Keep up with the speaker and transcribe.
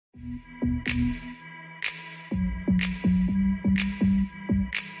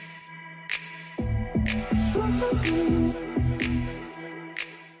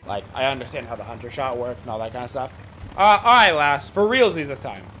Like, I understand how the hunter shot worked and all that kind of stuff. Alright, Lass. For realsies this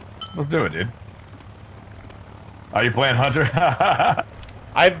time. Let's do it, dude. Are you playing Hunter?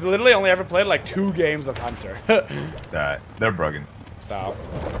 I've literally only ever played like 2 games of Hunter. They're broken. So.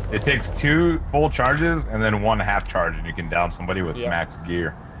 It takes 2 full charges and then 1 half charge, and you can down somebody with max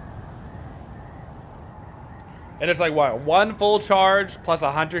gear. And it's like, what? 1 full charge plus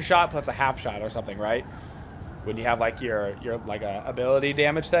a hunter shot plus a half shot or something, right? When you have like your like a ability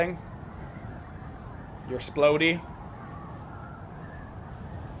damage thing. Your splody.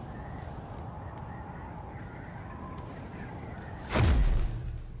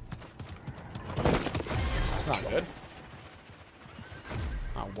 That's not good.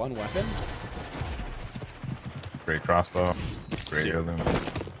 Not 1 weapon. Great crossbow. Great heirloom.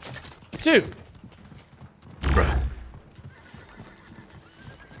 2.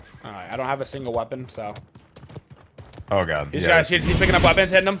 Alright, I don't have a single weapon, so. Oh god. He's picking up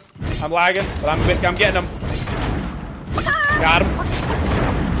weapons, hitting them. I'm lagging, but I'm getting them. Got him.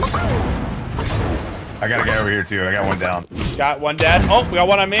 I got a guy over here too. I got 1 down. Got 1 dead. Oh, we got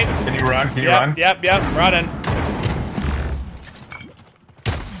 1 on me. Can you run? Can you run? Yep, running.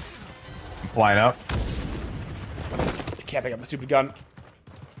 I'm flying up. You can't pick up the stupid gun.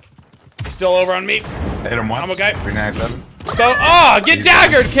 He's still over on me. Hit him once. I'm okay. 397. So, oh, get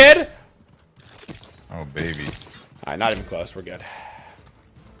daggered, kid! Oh, baby. Alright, not even close. We're good.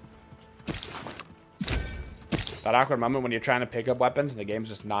 That awkward moment when you're trying to pick up weapons and the game's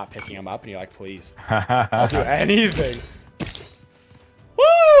just not picking them up and you're like, please. I'll do anything.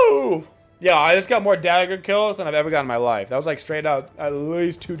 Woo! Yeah, I just got more dagger kills than I've ever gotten in my life. That was like straight out at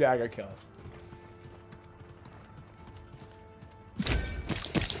least 2 dagger kills.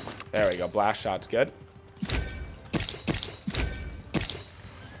 There we go. Blast shot's good.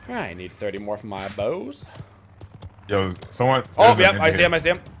 I need 30 more for my bows. Yo, someone. Oh, yep, I see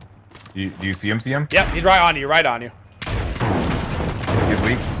him. Do you see him? See him? Yep, he's right on you. Right on you. He's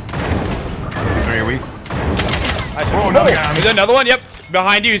weak. He's very weak. Oh, no. There's another one. Yep.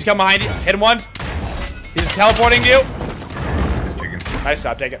 Behind you. He's coming behind you. Hit him once. He's teleporting to you. Chicken. Nice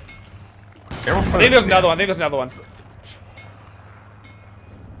job. Take it. I think there's another one.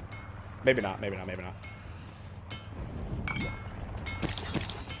 Maybe not. Maybe not.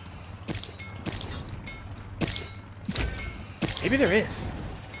 Maybe there is.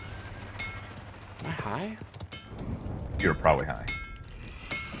 Am I high? You're probably high.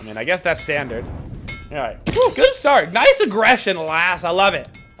 I mean, I guess that's standard. All right. Ooh, good start. Nice aggression, Lass. I love it.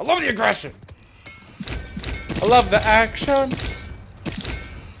 I love the aggression. I love the action.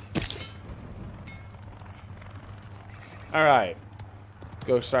 All right.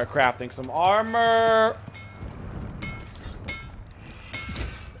 Go start crafting some armor.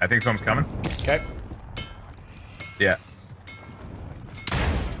 I think someone's coming. Okay. Yeah.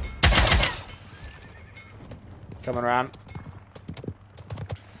 Coming around.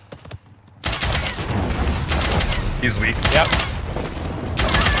 He's weak. Yep.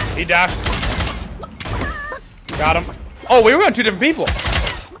 He dashed. Got him. Oh, we were on 2 different people.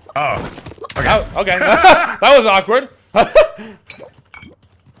 Oh. Okay. Okay. That was awkward. I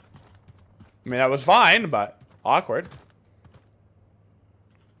mean, that was fine, but awkward.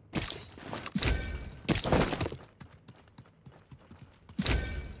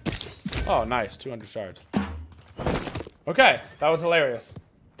 Oh, nice. 200 shards. Okay, that was hilarious.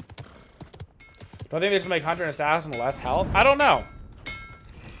 Do I think they should make Hunter and Assassin less health? I don't know.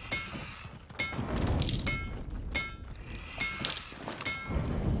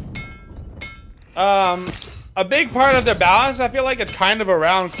 A big part of their balance, I feel like it's kind of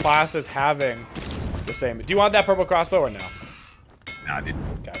around classes having the same. Do you want that purple crossbow or no? Nah, dude.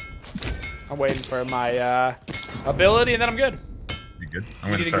 Okay. I'm waiting for my ability and then I'm good. You good?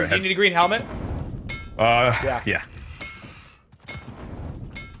 I'm gonna start you need a green helmet? Yeah.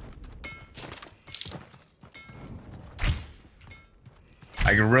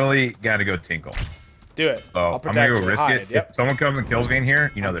 I really gotta go tinkle. Do it. So I'm gonna go risk it. Yep. If someone comes and kills me in here,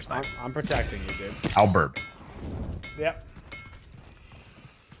 you know there's time. I'm protecting you, dude. I'll burp. Yep.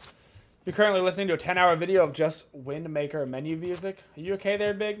 You're currently listening to a 10-hour video of just Windmaker menu music. Are you okay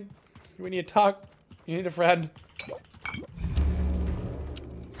there, Big? We need to talk. You need a friend.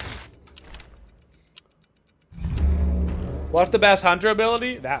 What's the best hunter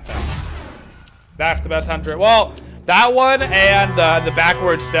ability? That thing. That's the best hunter. Well, that one and the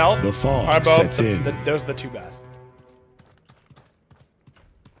backward stealth the fog are both sets in. those are the 2 best.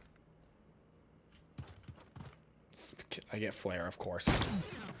 I get flare, of course.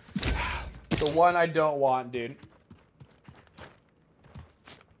 The one I don't want, dude.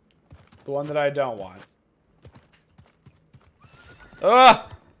 The one that I don't want. Ugh!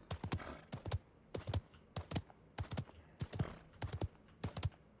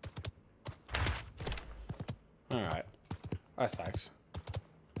 Alright. That sucks.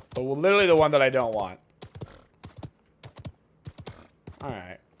 But literally the one that I don't want.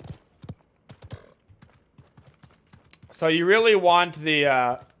 Alright. So you really want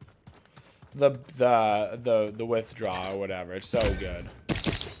the withdraw or whatever. It's so good.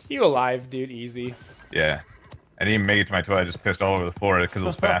 You alive, dude. Easy. Yeah. I didn't even make it to my toilet. I just pissed all over the floor because it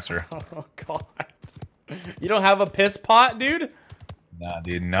was faster. Oh, God. You don't have a piss pot, dude? Nah,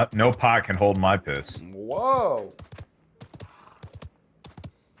 dude. No pot can hold my piss. Whoa.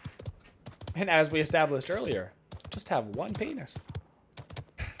 And as we established earlier, just have one penis.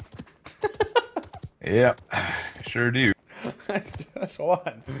 Yep. Sure do. Just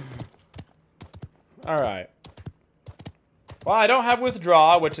one. Alright. Well, I don't have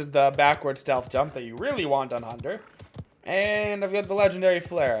withdraw, which is the backward stealth jump that you really want on Hunter. And I've got the legendary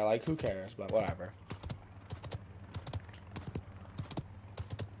flare. Like, who cares? But whatever.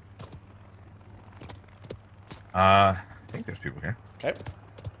 I think there's people here. Okay.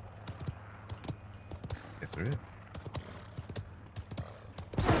 Yes, there is.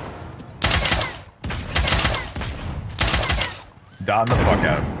 Dotting the fuck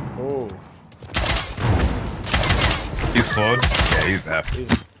out of him. Ooh. He's slowed? Yeah, he's F.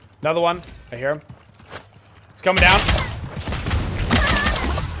 Another one. I hear him. He's coming down.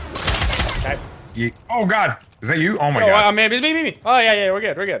 Okay. Oh, God. Is that you? Oh, my God. Man, it's me. Oh, yeah. We're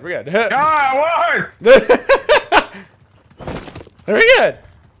good. Ah, what? Very good.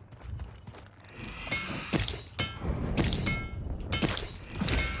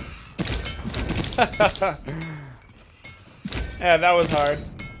 Yeah, that was hard.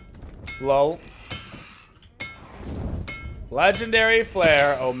 Lol. Legendary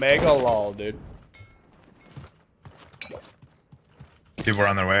flare, Omega lol, dude. People are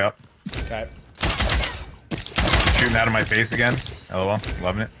on their way up. Okay. Shooting out of my face again. LOL.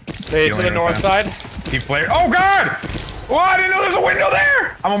 Loving it. Hey, to the north side. He flared. Oh, God! Oh, I didn't know there's a window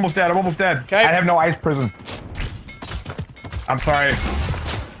there! I'm almost dead. Okay. I have no ice prison. I'm sorry.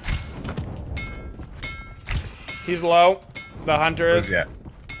 He's low. The hunter is. Yeah.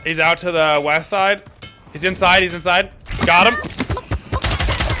 He's out to the west side. He's inside. Got him.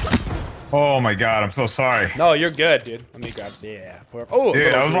 Oh my God, I'm so sorry. No, you're good, dude. Let me grab. Yeah. Oh,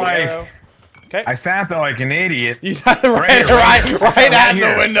 dude, I was like, okay. I sat there like an idiot. You sat right at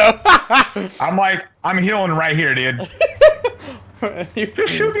the window. I'm like, I'm healing right here, dude.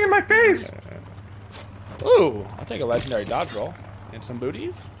 Just shoot me in my face. Ooh, I'll take a legendary dodge roll and some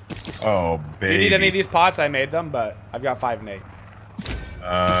booties. Oh, baby. Do you need any of these pots? I made them, but I've got 5 and 8.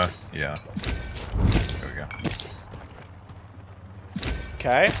 Yeah. There we go.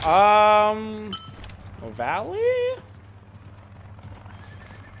 Okay. Valley?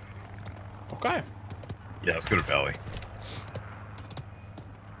 Okay. Yeah, let's go to Valley.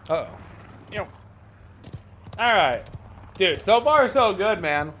 Uh-oh. Alright. Dude, so far so good,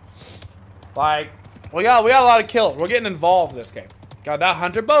 man. Like, we got a lot of kills. We're getting involved in this game. Got that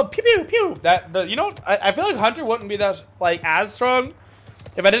hunter bow. Pew pew pew. You know, I feel like hunter wouldn't be that as strong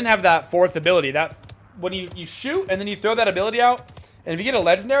if I didn't have that 4th ability. That when you shoot and then you throw that ability out, and if you get a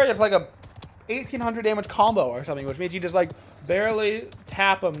legendary, it's like a 1800 damage combo or something, which means you just like barely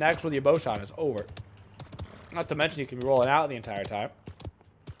tap them next with your bow shot. It's over. Not to mention you can be rolling out the entire time.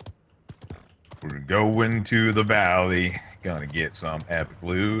 We're going to the valley. Gonna get some epic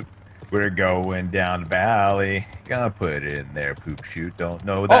loot. We're going down the valley. Gonna put it in there. Poop shoot. Don't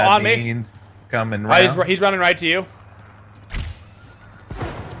know what that means. Coming right. He's running right to you.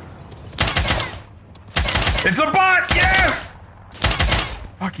 It's a bot. Yes.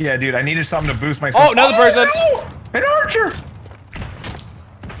 Fuck yeah, dude. I needed something to boost myself. Oh, another person. No! An archer.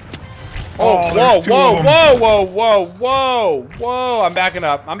 Whoa. I'm backing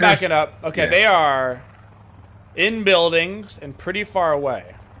up. Okay, yeah. They are in buildings and pretty far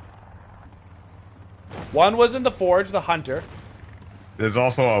away. One was in the forge, the hunter. There's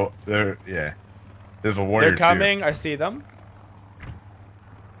also There's a warrior. They're coming. Too. I see them.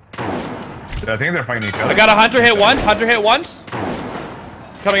 I think they're fighting each other. I got a hunter hit once.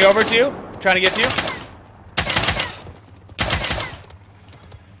 Coming over to you. Trying to get to you.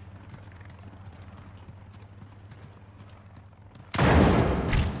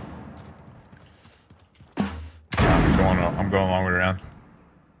 I'm going long way around.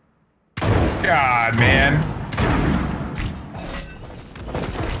 God, man.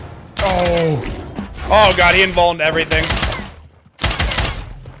 Oh. Oh, God, he invulned everything.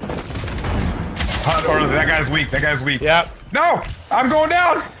 Or that guy's weak. That guy's weak. Yep. No! I'm going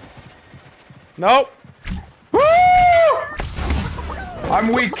down! Nope. Woo! I'm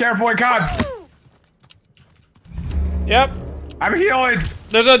weak. Careful, Incon. Yep. I'm healing.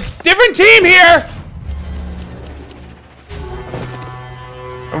 There's a different team here.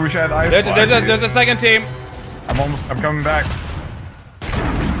 I wish I had ice. There's a second team. I'm coming back.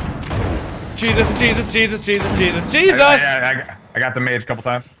 Jesus. I got the mage a couple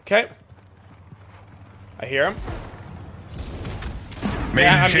times. Okay. I hear him. Mage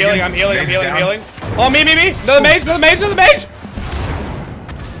Yeah, I'm healing. I'm healing. down. Oh, me. Another mage.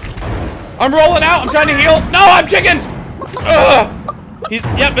 I'm rolling out. I'm trying to heal. No, I'm chickened. Ugh.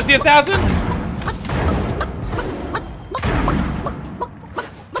 Yep, it's the assassin.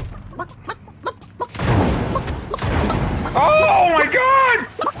 Oh my god!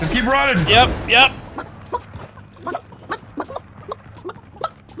 Just keep running. Yep.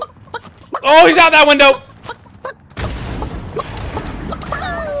 Oh, he's out that window.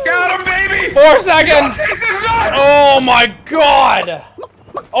 Got him, baby! 4 seconds. Oh, Jesus, nuts! Oh my god.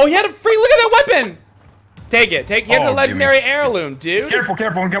 Oh, he had a free. Look at that weapon. Take it. He had the legendary heirloom, dude. Careful,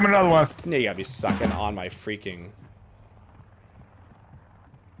 I'm coming another one. No, you gotta be sucking on my freaking.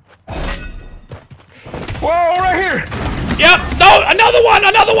 Whoa, right here! Yep. No, another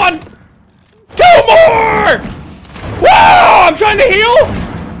one. 2 more. Whoa! I'm trying to heal.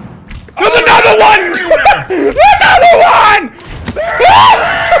 There's another one. Another one.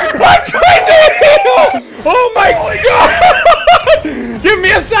 I'm trying to heal. Oh my god! Give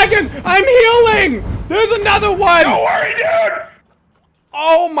me a second. I'm healing. There's another one. Don't worry, dude.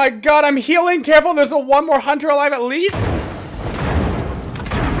 Oh my god, I'm healing. Careful, there's one more hunter alive at least.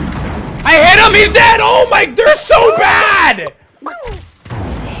 I hit him, he's dead! Oh my, they're so bad!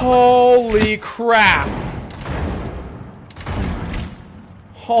 Holy crap.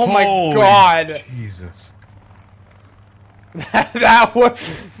 Oh my god. Jesus. That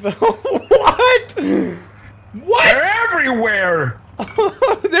was... What? What? They're everywhere!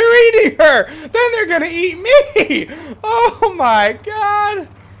 They're eating her! Then they're gonna eat me! Oh my god!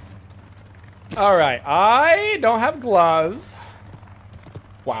 Alright, I don't have gloves.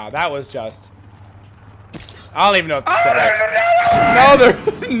 Wow, that was just... I don't even know what to say. No,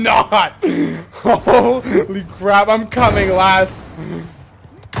 there's not! Holy crap, I'm coming, lads.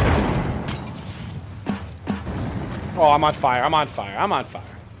 Oh, I'm on fire, I'm on fire.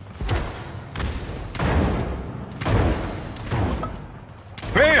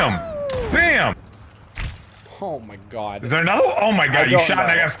 Bam! Oh my god. Is there another? Oh my god, you shot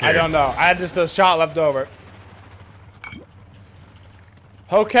and I got scared. I don't know. I had just a shot left over.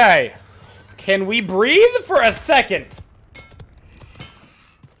 Okay. Can we breathe for a second?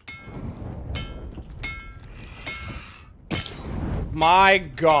 My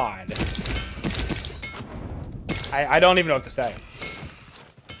god. I don't even know what to say.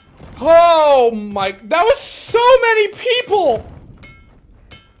 Oh my, that was so many people!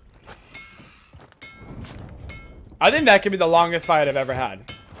 I think that could be the longest fight I've ever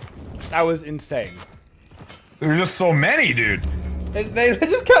had. That was insane. There were just so many, dude. They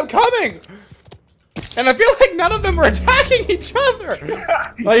just kept coming! And I feel like none of them were attacking each other!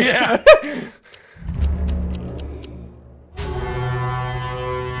 Like, yeah.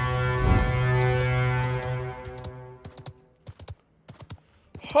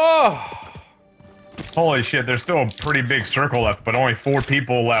 Holy shit, there's still a pretty big circle left, but only 4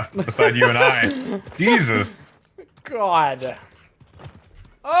 people left beside you and I. Jesus. God.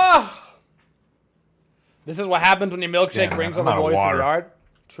 Oh. This is what happens when your milkshake brings all the boys to the yard.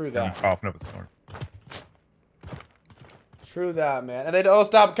 True that. I'm coughing up a storm. True that, man. And they don't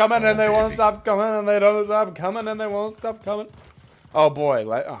stop coming, and they won't stop coming, and they don't stop coming, and they won't stop coming. Oh boy.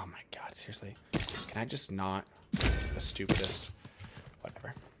 Oh my god, seriously. Can I just not? The stupidest.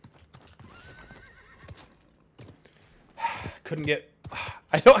 Whatever. Couldn't get...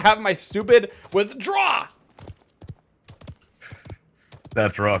 I don't have my stupid withdraw!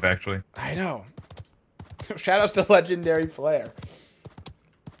 That's rough, actually. I know. Shoutouts to Legendary Flare.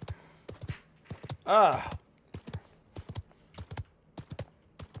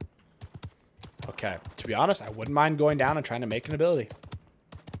 Okay, to be honest, I wouldn't mind going down and trying to make an ability.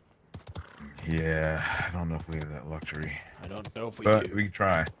 Yeah, I don't know if we have that luxury. I don't know if we but do. we can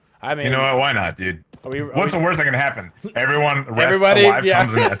try. I mean, you know what? Why not, dude? What's the worst that can happen? Everybody alive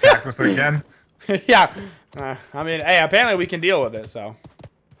comes and attacks us again? Yeah. I mean, hey, apparently we can deal with it, so.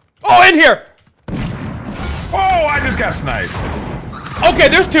 Oh, in here! Oh, I just got sniped. Okay,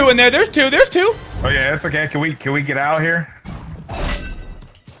 there's 2 in there. There's 2. Oh yeah, that's okay. Can we get out here?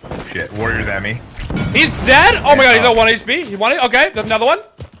 Shit, Warrior's at me. He's dead? Oh my god, he's at 1 HP. He won it? Okay, there's another one.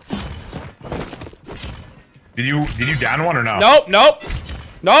 Did you down one or no? Nope, nope,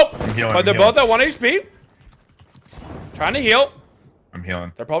 nope. I'm healing, But they're both at 1 HP. Trying to heal. I'm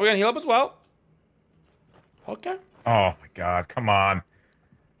healing. They're probably gonna heal up as well. Okay. Oh my god, come on.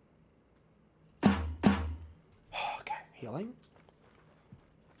 Okay, healing.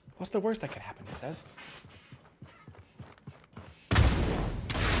 What's the worst that could happen, he says.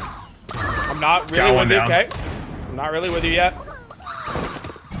 I'm not really with you, okay? I'm not really with you yet.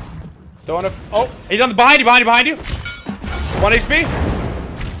 Don't wanna... Oh, he's on the behind you, behind you. 1 HP.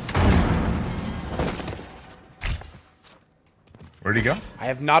 Where'd he go? I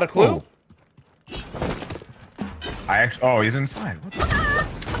have not a clue. Oh, he's inside. What the...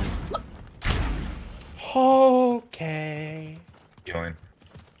 Okay. Healing.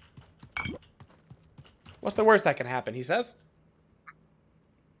 What's the worst that can happen, he says.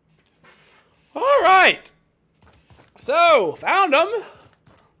 All right. So, found him.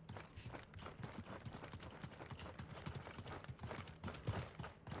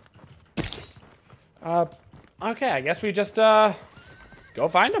 Okay, I guess we just, go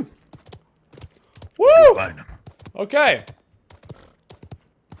find him. Woo! Find him. Okay.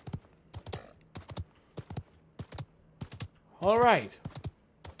 All right.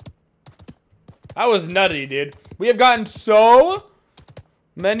 That was nutty, dude. We have gotten so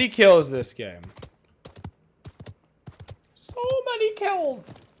many kills this game. So many kills.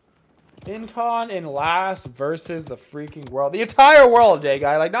 Incon in last versus the freaking world. The entire world, Jay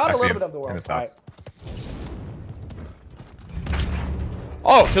guy. Like, not a little bit of the world. Right.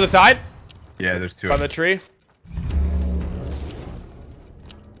 Oh, to the side? Yeah, there's two. By the tree?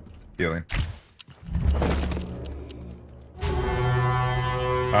 Healing.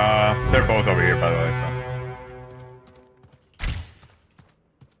 They're both over here, by the way, so.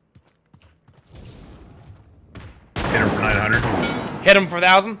 Hit him for 900. Hit him for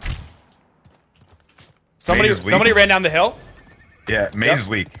 1,000. Somebody ran down the hill. Yeah, Mage is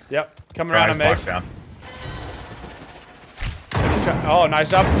weak. Yep, coming around on Mage. Down. Oh, nice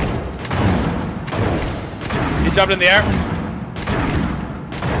jump. He jumped in the air.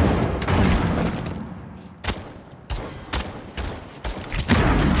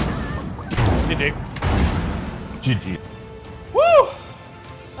 GG. GG. Woo!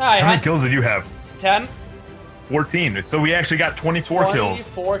 How many kills did you have? 10. 14. So we actually got 24 kills.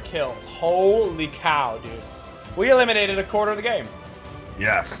 24 kills. Holy cow, dude. We eliminated a quarter of the game.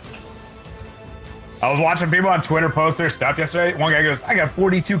 Yes. I was watching people on Twitter post their stuff yesterday. One guy goes, I got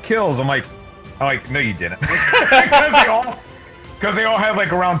 42 kills. I'm like, no, you didn't. Because they all have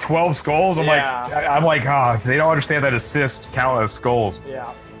like around 12 skulls. I'm like, they don't understand that assist count as skulls.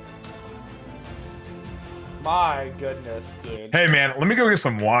 Yeah. My goodness, dude. Hey, man, let me go get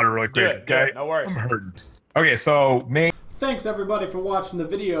some water really quick. Okay? No worries. I'm hurting. Okay, so Thanks everybody for watching the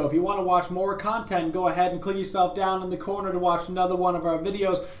video. If you want to watch more content, go ahead and click yourself down in the corner to watch another one of our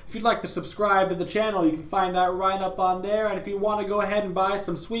videos. If you'd like to subscribe to the channel, you can find that right up on there. And if you want to go ahead and buy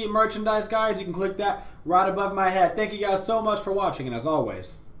some sweet merchandise, guys, you can click that right above my head. Thank you guys so much for watching, and as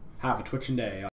always, have a twitching day.